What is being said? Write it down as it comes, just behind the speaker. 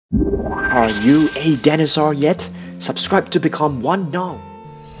Are you a dinosaur yet? Subscribe to become one now.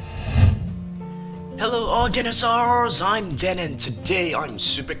 Hello all dinosaurs, I'm Dan and today I'm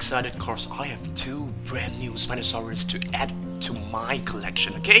super excited cause I have two brand new Spinosaurus to add to my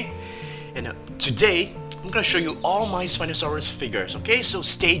collection, okay? And today I'm gonna show you all my Spinosaurus figures, okay? So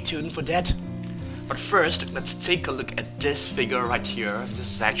stay tuned for that. But first, let's take a look at this figure right here. This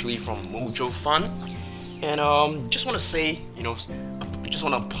is actually from Mojo Fun. And just want to say, I just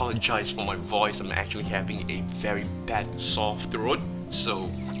want to apologize for my voice. I'm actually having a very bad sore throat. So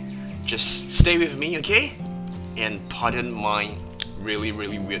just stay with me, okay? And pardon my really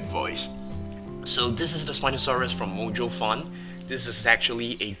weird voice. So this is the Spinosaurus from Mojo Fun. This is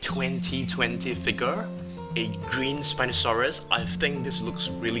actually a 2020 figure, a green Spinosaurus. I think this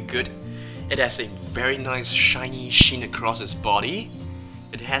looks really good. It has a very nice shiny sheen across its body.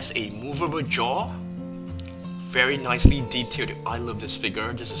 It has a movable jaw, very nicely detailed. I love this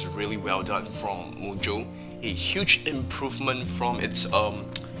figure. This is really well done from Mojo. A huge improvement from its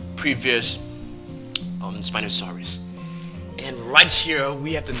previous Spinosaurus. And right here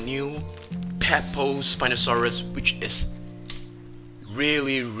we have the new Papo Spinosaurus, which is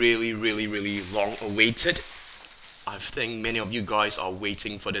really long awaited. I think many of you guys are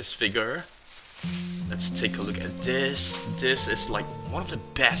waiting for this figure. Let's take a look at this. This is like one of the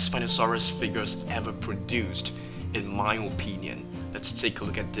best Spinosaurus figures ever produced, in my opinion. Let's take a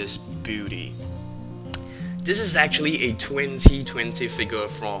look at this beauty. This is actually a 2020 figure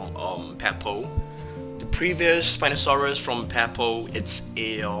from Papo. The previous Spinosaurus from Papo, it's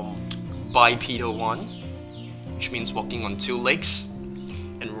a bipedal one, which means walking on two legs.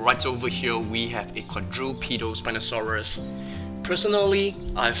 And right over here we have a quadrupedal Spinosaurus. Personally,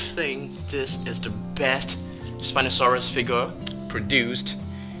 I think this is the best Spinosaurus figure produced.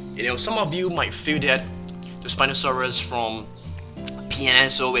 Some of you might feel that the Spinosaurus from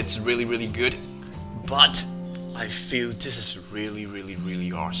PNSO, it's really good, but I feel this is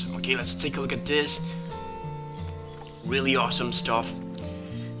really awesome. Okay, let's take a look at this. Really awesome stuff.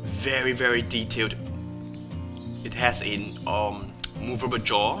 Very detailed. It has a movable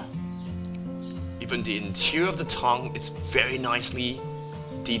jaw. Even the interior of the tongue, it's very nicely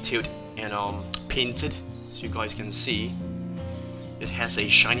detailed and painted, so you guys can see. It has a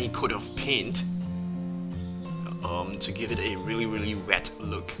shiny coat of paint to give it a really wet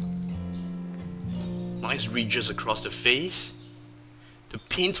look. Nice ridges across the face. The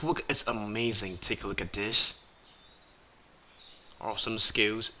paint work is amazing. Take a look at this. Awesome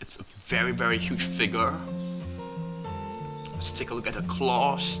scales. It's a very huge figure. Let's take a look at the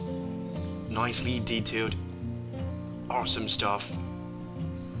claws. Nicely detailed. Awesome stuff.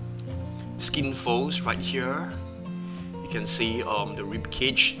 Skin folds right here. You can see the rib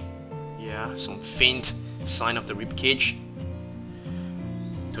cage. Yeah, some faint sign of the rib cage.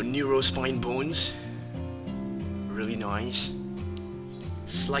 The neurospine bones. Really nice.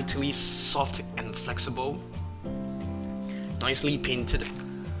 Slightly soft and flexible. Nicely painted.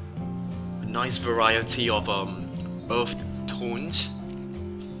 A nice variety of earth tones.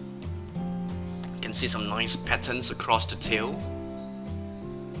 See some nice patterns across the tail.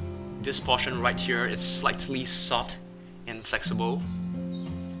 This portion right here is slightly soft and flexible,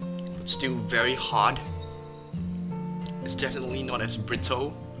 but still very hard. It's definitely not as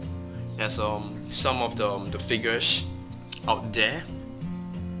brittle as some of the figures out there.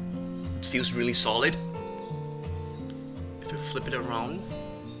 It feels really solid. If you flip it around,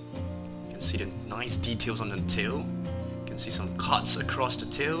 you can see the nice details on the tail. You can see some cuts across the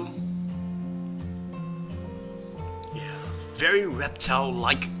tail. Very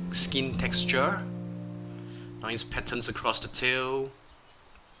reptile-like skin texture. Nice patterns across the tail.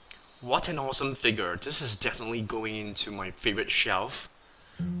 What an awesome figure. This is definitely going into my favorite shelf.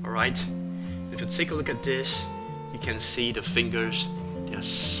 Alright, if you take a look at this, you can see the fingers. They are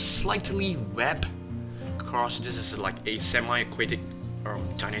slightly webbed across. This is like a semi-aquatic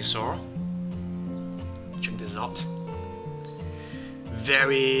dinosaur. Check this out.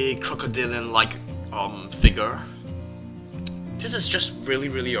 Very crocodilian-like figure. This is just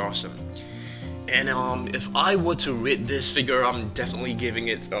really awesome. And if I were to rate this figure, I'm definitely giving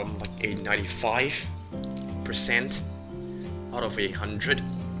it like a 95% out of 100.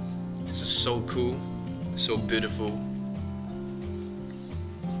 This is so cool, so beautiful.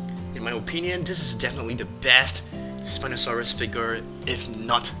 In my opinion, this is definitely the best Spinosaurus figure, if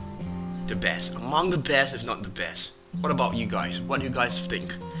not the best. Among the best, if not the best. What about you guys? What do you guys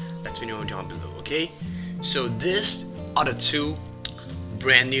think? Let me know down below, okay? So this are the two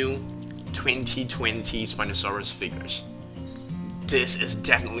brand new 2020 Spinosaurus figures. This is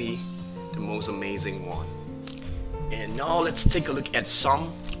definitely the most amazing one. And now let's take a look at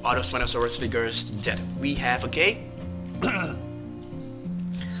some other Spinosaurus figures that we have, okay?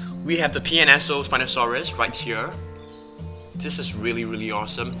 We have the PNSO Spinosaurus right here. This is really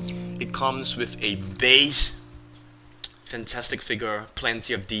awesome. It comes with a base, fantastic figure,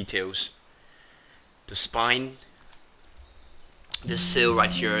 plenty of details. The spine, this sail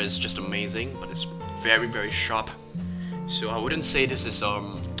right here is just amazing, but it's very sharp. So I wouldn't say this is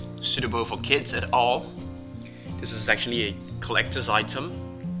suitable for kids at all. This is actually a collector's item.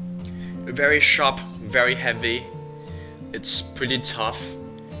 Very sharp, very heavy. It's pretty tough,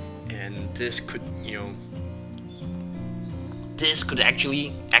 and this could, you know, this could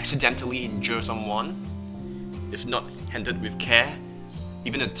actually accidentally injure someone if not handled with care.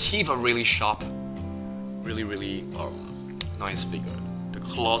 Even the teeth are really sharp. Really nice figure. The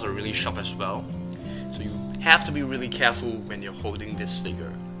claws are really sharp as well. So you have to be really careful when you're holding this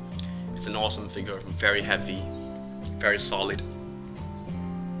figure. It's an awesome figure, very heavy, very solid.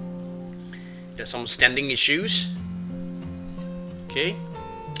 There's some standing issues. Okay.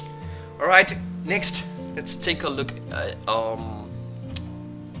 Alright, next let's take a look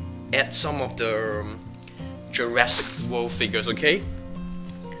at some of the Jurassic World figures, okay?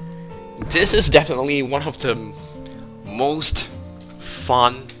 This is definitely one of the most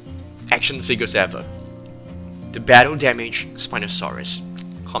fun action figures ever. The Battle Damage Spinosaurus.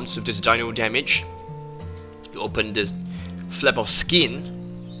 Comes with this dino damage. You open this flap of skin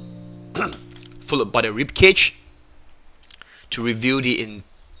followed by the ribcage to reveal the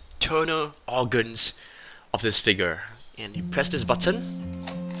internal organs of this figure. And you press this button,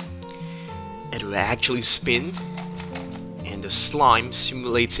 it will actually spin, and the slime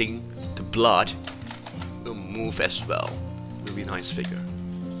simulating the blood will move as well. Really nice figure.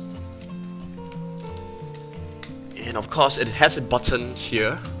 And of course it has a button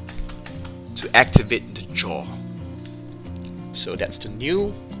here to activate the jaw. So that's the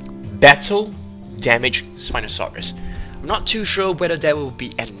new Battle Damage Spinosaurus. I'm not too sure whether there will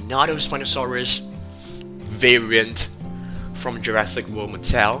be another Spinosaurus variant from Jurassic World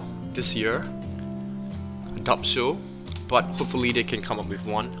Mattel this year. I doubt so, but hopefully they can come up with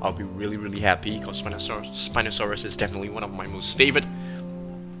one. I'll be really happy, because Spinosaurus is definitely one of my most favorite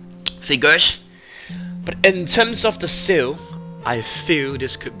figures. But in terms of the sail, I feel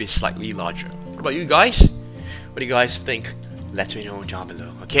this could be slightly larger. What about you guys? What do you guys think? Let me know down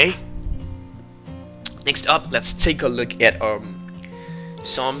below, okay? Next up, let's take a look at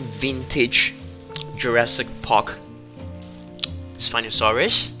some vintage Jurassic Park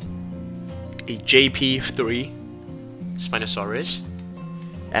Spinosaurus, a JP3 Spinosaurus.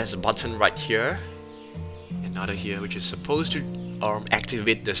 It has a button right here, another here, which is supposed to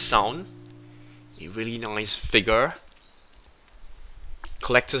activate the sound. A really nice figure,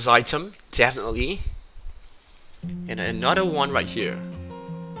 collector's item, definitely. And another one right here.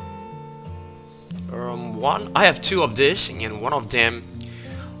 I have two of this, and one of them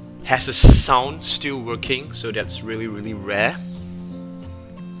has the sound still working, so that's really rare.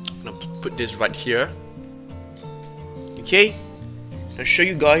 I'm gonna put this right here. Okay, I'll show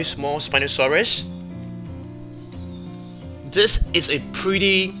you guys more Spinosaurus. This is a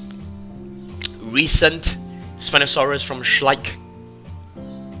pretty recent Spinosaurus from Schleich.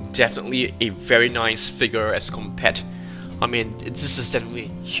 Definitely a very nice figure as compared. I mean, this is definitely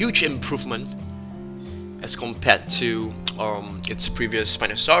a huge improvement as compared to its previous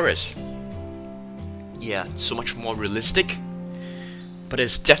Spinosaurus. Yeah, it's so much more realistic, but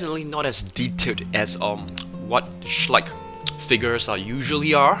it's definitely not as detailed as what Schleich figures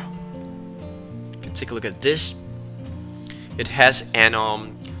usually are. You can take a look at this. It has an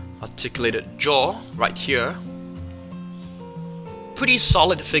articulated jaw right here. Pretty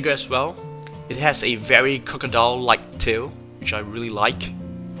solid figure as well. It has a very crocodile-like tail, which I really like.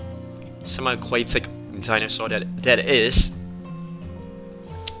 Semi-aquatic dinosaur that is.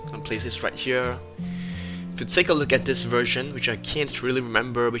 I'm gonna place this right here. If you take a look at this version, which I can't really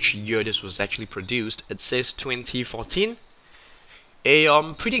remember which year this was actually produced, it says 2014.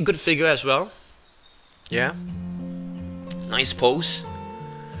 A pretty good figure as well. Yeah, nice pose.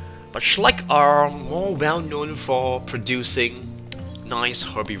 But Schleich are more well known for producing nice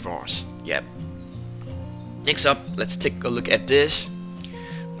herbivores. Yep. Next up, let's take a look at this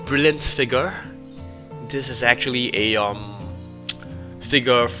brilliant figure. This is actually a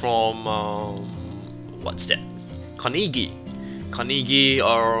figure from what's that? Carnegie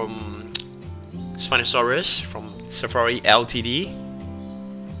Spinosaurus from Safari Ltd.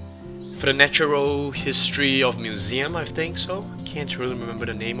 For the Natural History of Museum, I think so. Can't really remember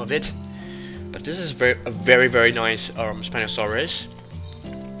the name of it, but this is a very nice Spinosaurus.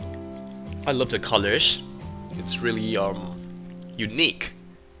 I love the colors. It's really unique.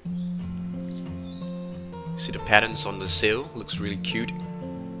 See the patterns on the sail, looks really cute.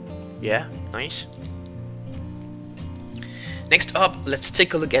 Yeah, nice. Next up, let's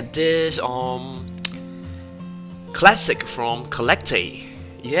take a look at this classic from Collecte.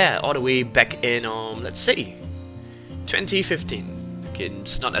 Yeah, all the way back in let's see, 2015. Okay,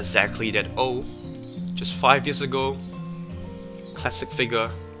 it's not exactly that old, just 5 years ago. Classic figure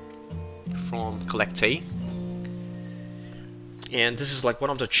from Collecte. And this is like one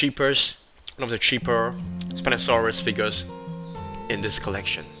of the cheaper Spinosaurus figures in this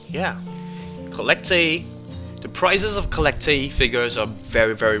collection. Yeah, Collecte. The prices of Collecte figures are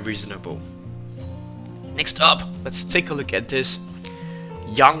very reasonable. Next up, let's take a look at this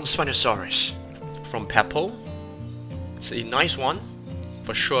young Spinosaurus from Papo. It's a nice one,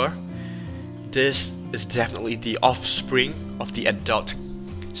 for sure. This is definitely the offspring of the adult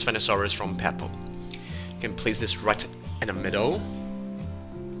Spinosaurus from Papo. You can place this right in the middle,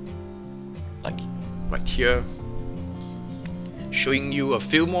 like right here, showing you a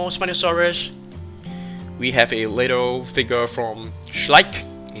few more Spinosaurus. We have a little figure from Schleich,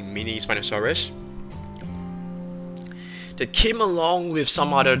 a mini Spinosaurus, that came along with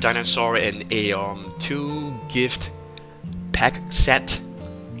some other dinosaur in a 2 gift pack set.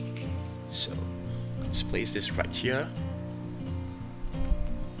 So let's place this right here.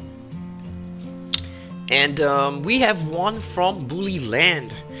 And we have one from Bully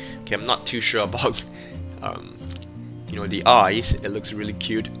Land. Okay, I'm not too sure about you know, the eyes. It looks really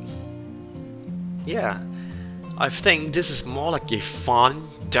cute. Yeah, I think this is more like a fun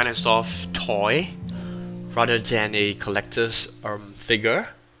dinosaur toy rather than a collector's figure.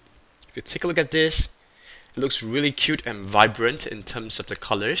 If you take a look at this, it looks really cute and vibrant in terms of the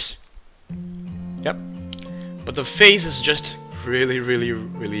colors. Yep, but the face is just really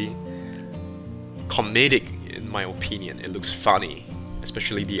comedic in my opinion. It looks funny,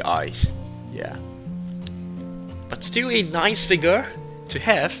 especially the eyes. Yeah, but still a nice figure to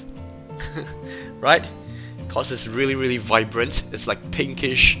have. Right? Because it's really vibrant. It's like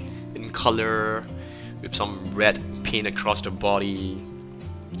pinkish in color with some red paint across the body.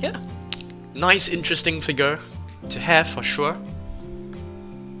 Yeah, nice interesting figure to have for sure.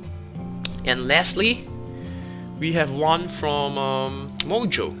 And lastly, we have one from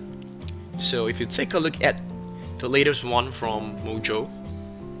Mojo. So if you take a look at the latest one from Mojo,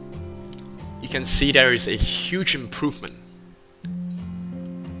 you can see there is a huge improvement.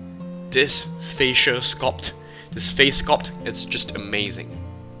 This facial sculpt, this face sculpt, it's just amazing.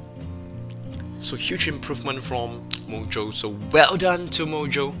 So huge improvement from Mojo. So well done to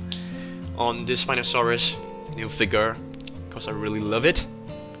Mojo on this Spinosaurus new figure, because I really love it.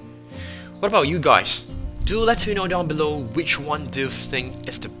 What about you guys? Do let me know down below which one do you think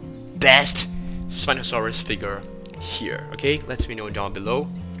is the best Spinosaurus figure here. Okay, let me know down below.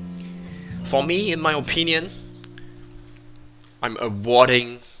 For me, in my opinion, I'm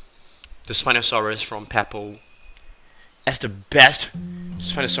awarding the Spinosaurus from Papo as the best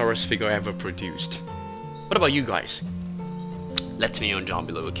Spinosaurus figure ever produced. What about you guys? Let me know down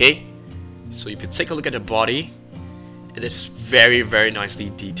below, okay? So if you take a look at the body, it is very nicely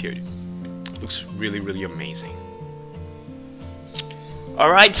detailed. Looks really amazing.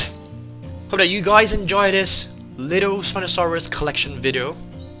 Alright, hope that you guys enjoy this little Spinosaurus collection video.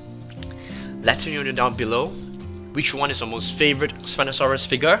 Let me know down below which one is your most favorite Spinosaurus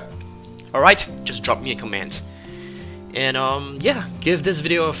figure. Alright, just drop me a comment. And yeah, give this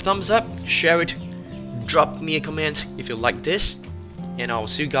video a thumbs up, share it, drop me a comment if you like this. And I'll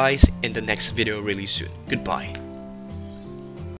see you guys in the next video really soon. Goodbye.